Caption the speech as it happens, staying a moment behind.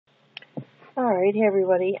Alright, hey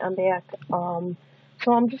everybody, I'm back. So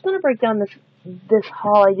I'm just gonna break down this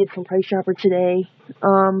haul I did from Price Chopper today.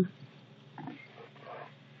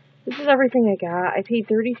 This is everything I got. I paid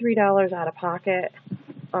 $33 out of pocket.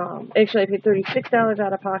 Actually I paid $36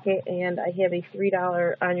 out of pocket, and I have a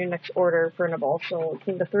 $3 on your next order printable. So it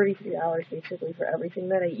came to $33 basically for everything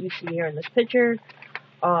that you see here in this picture.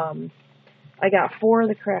 I got 4 of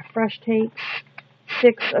the Kraft Fresh Takes,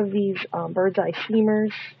 6 of these bird's eye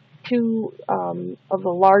steamers, 2 of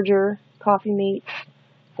the larger coffee mates,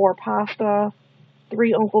 4 pasta,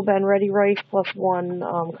 3 Uncle Ben ready rice, plus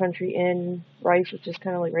 1 Country Inn rice, which is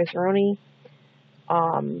kind of like rice-a-roni,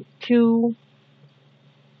 2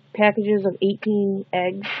 packages of 18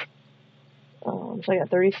 eggs, so I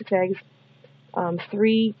got 36 eggs,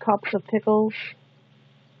 3 cups of pickles.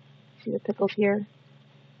 See the pickles here?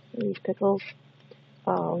 These pickles.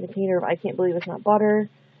 A container of I Can't Believe It's Not Butter.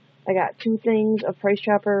 I got 2 things of Price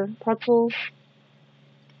Chopper pretzels.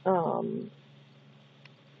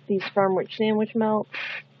 These Farm Rich sandwich melts.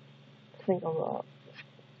 I think of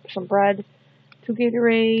some bread. 2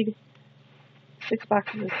 Gatorade. 6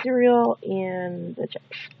 boxes of cereal, and the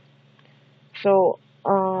chips. So,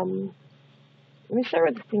 let me start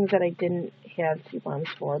with the things that I didn't have coupons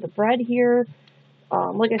for. The bread here,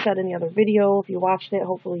 like I said in the other video, if you watched it,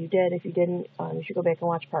 hopefully you did. If you didn't, you should go back and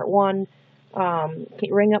watch part 1.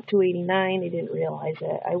 It rang up to $2.89. I didn't realize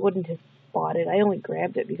it. I wouldn't have bought it. I only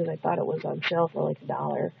grabbed it because I thought it was on sale for like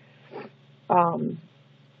 $1.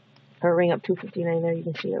 It rang up $2.59 there. You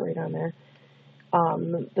can see it right on there.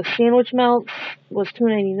 The sandwich melts was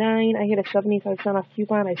 $2.99. I had a 75-cent off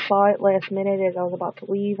coupon. I saw it last minute as I was about to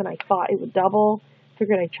leave, and I thought it would double.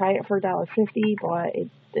 Figured I'd try it for $1.50, but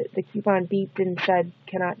the coupon beeped and said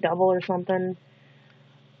cannot double or something.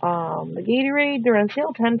 The Gatorade, they're on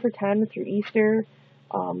sale 10 for 10 through Easter.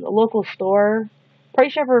 The local store,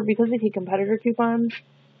 Price Chopper, because they take competitor coupons,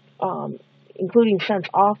 including cents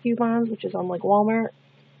off coupons, which is unlike Walmart,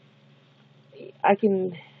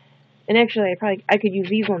 and actually I could use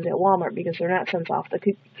these ones at Walmart because they're not cents off. The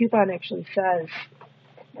coupon actually says,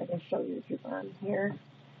 I can show you the coupon here,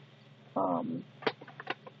 2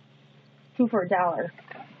 for $1.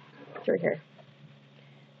 It's right here.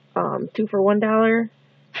 2 for $1.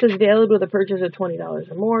 It says valid with a purchase of $20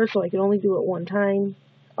 or more, so I can only do it one time.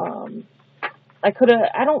 I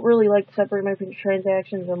don't really like to separate my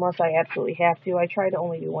transactions unless I absolutely have to. I try to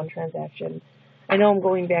only do one transaction. I know I'm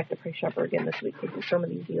going back to Price Chopper again this week to do some of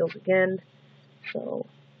these deals again, so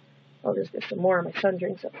I'll just get some more. My son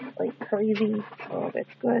drinks it like crazy, so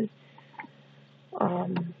that's good.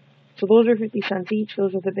 So those are 50 cents each.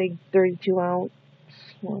 Those are the big 32-ounce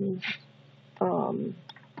ones.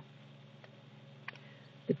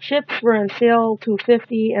 The chips were on sale,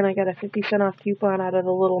 $2.50, and I got a 50-cent off coupon out of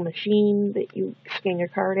the little machine that you scan your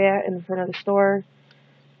card at in front of the store.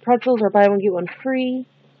 Pretzels are buy one get one free,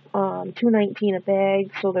 $2.19 a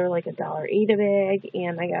bag, so they're like $1.08 a bag,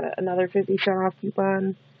 and I got another 50-cent off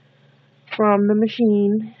coupon from the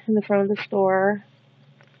machine in the front of the store.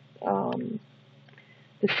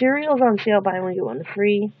 The cereal's on sale, buy one get one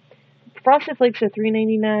free. Frosted Flakes are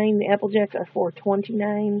 $3.99. The Apple Jacks are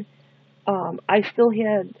 $4.29. I still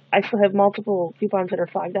have multiple coupons that are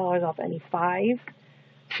 $5 off any 5.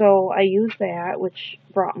 So I used that, which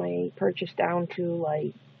brought my purchase down to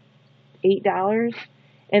like $8.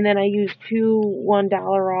 And then I used 2 $1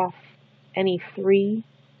 off any 3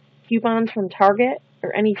 coupons from Target,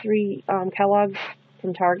 or any 3 Kellogg's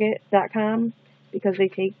from Target.com, because they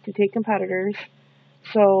take competitors.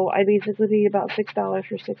 So I basically paid about $6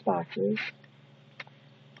 for 6 boxes.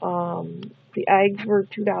 The eggs were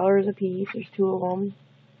 $2 a piece. There's 2 of them.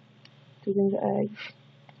 2 things of eggs.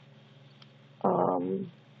 I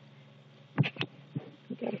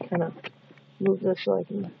gotta kind of move this so I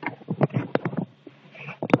can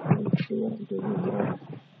see what I'm doing here.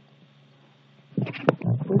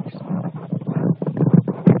 Oops.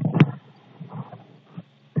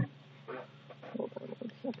 Hold on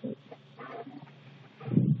 1 second.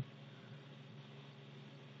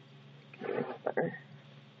 Okay, that's better.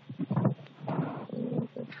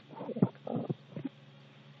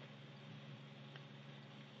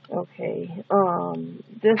 Okay,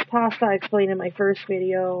 this pasta I explained in my first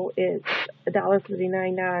video, it's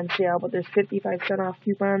 $1.39 now on sale, but there's 55-cent off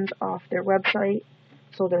coupons off their website,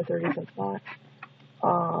 so they're 30 cents box. The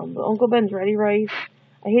Uncle Ben's Ready Rice,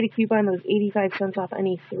 I had a coupon that was 85 cents off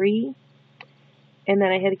any 3, and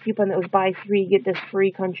then I had a coupon that was buy 3, get this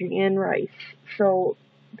free Country Inn rice. So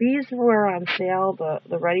these were on sale.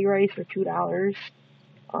 The Ready Rice were $2,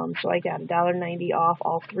 so I got $1.90 off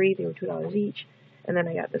all 3. They were $2 each. And then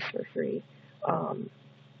I got this for free.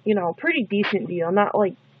 You know, pretty decent deal. Not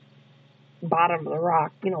like bottom of the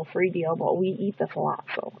rock, you know, free deal, but we eat this a lot,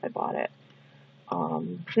 so I bought it.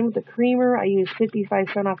 Same with the creamer. I used 55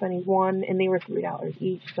 cents off any one, and they were $3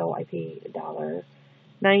 each, so I paid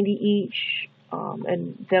 $1.90 each,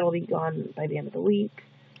 and that'll be gone by the end of the week.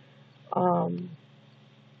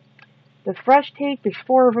 The fresh take, there's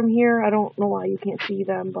 4 of them here. I don't know why you can't see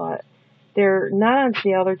them, but they're not on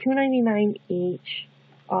sale. They're $2.99 each.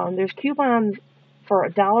 There's coupons for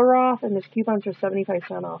 $1 off, and there's coupons for 75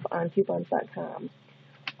 cents off on coupons.com.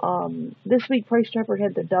 This week, Price Chopper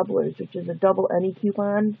had the doublers, which is a double any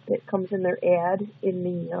coupon that comes in their ad in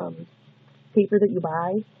the paper that you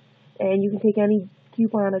buy. And you can take any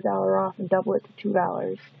coupon $1 off and double it to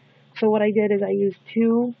 $2. So what I did is I used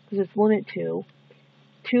 2, because it's limit 2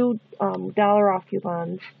 $1 off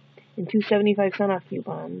coupons and 2 75-cent off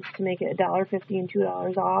coupons to make it $1.50 and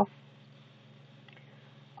 $2 off.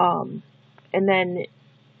 And then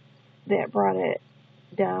that brought it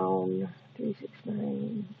down $3, 6,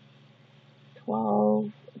 9,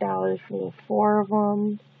 $12 for the 4 of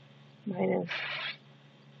them, minus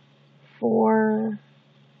 4,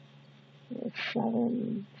 that's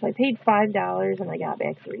 7. So I paid $5 and I got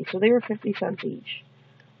back 3. So they were 50 cents each.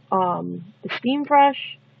 The Steam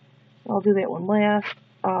Fresh, I'll do that one last.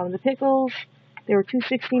 The pickles, they were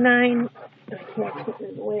 $2.69. I can't put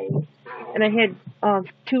it away. And I had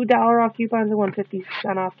 $2 off coupons and 1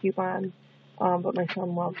 50-cent off coupon. But my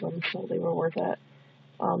son loves them, so they were worth it.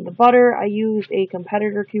 The butter, I used a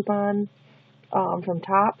competitor coupon from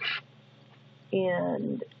Tops.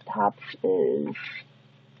 And Tops is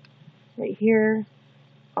right here.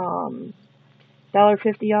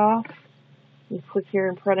 $1.50 off. You click here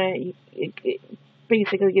and print it. It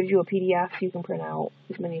basically gives you a PDF so you can print out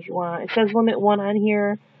as many as you want. It says limit 1 on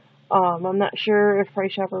here. I'm not sure if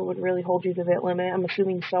Price Chopper would really hold you to that limit. I'm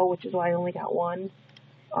assuming so, which is why I only got 1.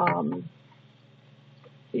 I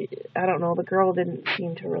don't know. The girl didn't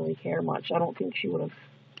seem to really care much. I don't think she would have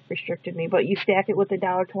restricted me. But you stack it with the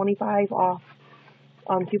 $1.25 off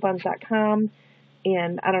coupons.com.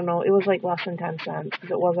 And I don't know. It was like less than 10 cents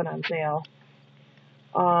because it wasn't on sale.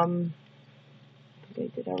 They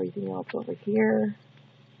did everything else over here.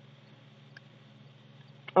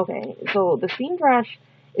 Okay, so the Steam Fresh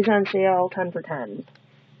is on sale 10 for 10.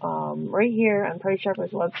 Right here on Price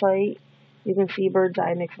Chopper's website, you can see Bird's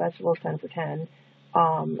Eye mixed vegetables 10 for 10.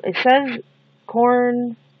 It says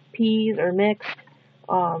corn, peas are mixed,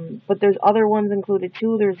 but there's other ones included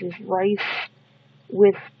too. There's this rice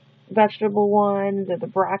with vegetable one, the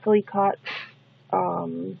broccoli cuts,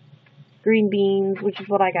 green beans, which is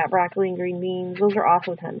what I got, broccoli and green beans. Those are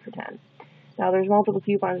also 10 for 10. Now, there's multiple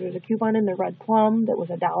coupons. There's a coupon in the red plum that was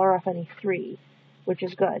 $1 off any 3, which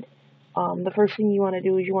is good. The first thing you want to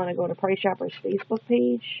do is you want to go to Price Chopper's Facebook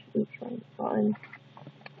page. Oops, wrong button.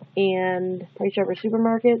 And Price Chopper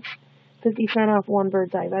Supermarkets, 50 cents off 1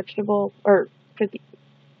 Bird's Eye vegetable, or 50.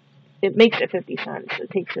 It makes it 50 cents.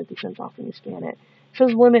 It takes 50 cents off when you scan it. It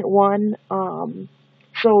says limit 1.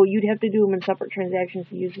 So you'd have to do them in separate transactions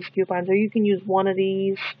to use these coupons, or you can use one of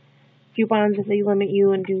these coupons if they limit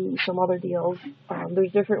you and do some other deals.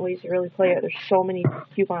 There's different ways to really play it. There's so many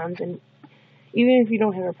coupons, and even if you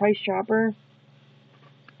don't have a Price Chopper,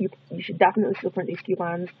 you should definitely still print these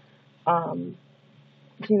coupons.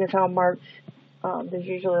 Seeing as how March, there's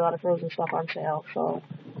usually a lot of frozen stuff on sale, so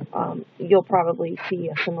you'll probably see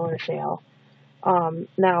a similar sale.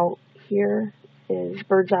 Now, here is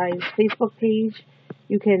Bird's Eye's Facebook page.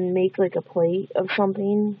 You can make like a plate of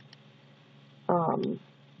something.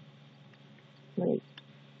 Like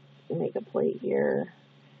make a plate here,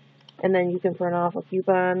 and then you can print off a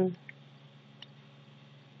coupon.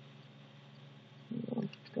 I'm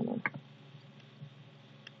just gonna.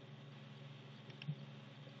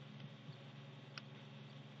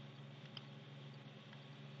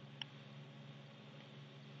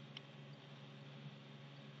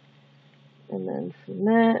 And then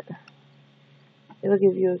submit. It'll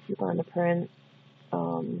give you a coupon to print.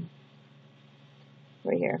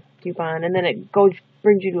 Right here, coupon, and then it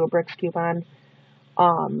brings you to a Bricks coupon.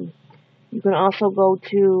 You can also go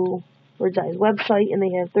to Bird's Eye's website, and they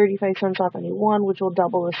have 35 cents off any one, which will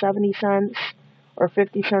double to 70 cents, or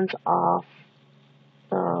 50 cents off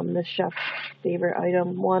the chef's favorite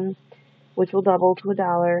item one, which will double to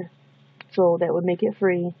 $1. So that would make it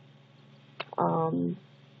free. And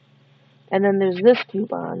then there's this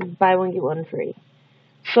coupon, buy one get one free.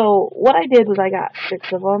 So what I did was I got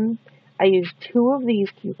 6 of them. I used 2 of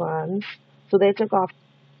these coupons, so they took off.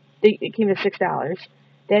 It came to $6.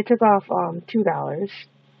 That took off $2,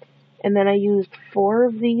 and then I used 4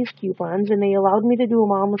 of these coupons, and they allowed me to do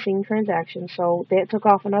them all in the same transaction. So that took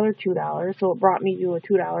off another $2, so it brought me to a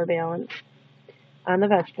 $2 balance on the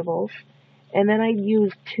vegetables. And then I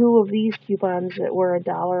used 2 of these coupons that were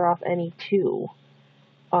 $1 off any 2.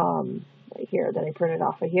 Right here, that I printed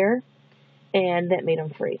off of here. And that made them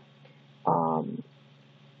free.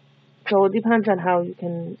 So it depends on how you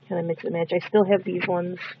can kind of mix and match. I still have these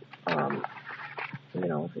ones, you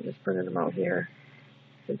know, so just printed them out here.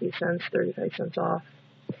 50 cents, 35 cents off.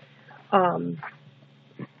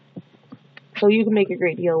 So you can make a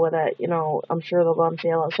great deal with it. You know, I'm sure they'll go on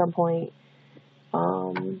sale at some point.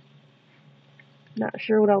 Not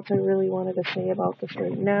sure what else I really wanted to say about this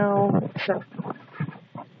right now, except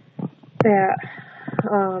that,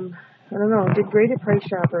 I don't know, did great at Price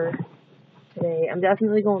Chopper today. I'm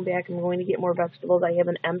definitely going back. I'm going to get more vegetables. I have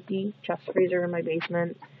an empty chest freezer in my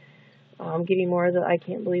basement. I'm getting more of the I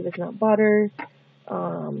Can't Believe It's Not Butter.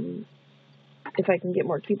 If I can get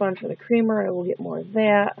more coupons for the creamer, I will get more of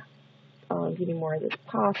that. Getting more of this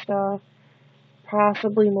pasta.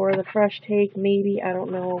 Possibly more of the fresh take, maybe, I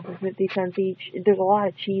don't know, for 50 cents each. There's a lot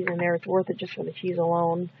of cheese in there. It's worth it just for the cheese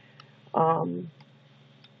alone.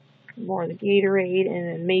 More of the Gatorade, and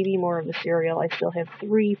then maybe more of the cereal. I still have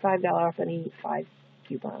 3 $5 off any 5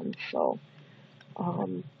 coupons. So,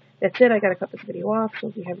 that's it. I gotta cut this video off, so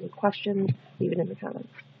if you have any questions, leave it in the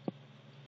comments.